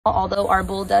Although our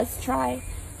bull does try,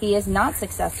 he is not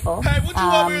successful. Hey, what you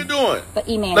over here doing? But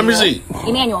Emmanuel. Let me see.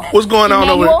 Emmanuel. What's going on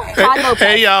over here?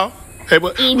 Hey, y'all. Hey,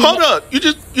 but hold up. You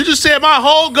just said my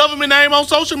whole government name on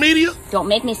social media? Don't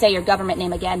make me say your government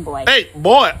name again, boy. Hey,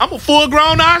 boy, I'm a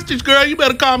full-grown ostrich, girl. You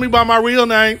better call me by my real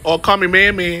name or call me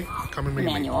Man. Call me Man.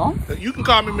 Emmanuel. You can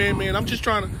call me Man. I'm just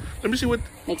trying to... Let me see what...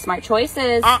 Make smart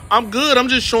choices. I'm good. I'm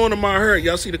just showing them my hair.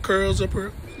 Y'all see the curls up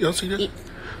here? Y'all see that?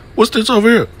 What's this over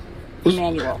here?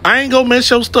 Emmanuel. I ain't gonna mess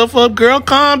your stuff up, girl.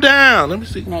 Calm down. Let me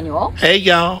see. Emmanuel. Hey,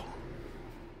 y'all.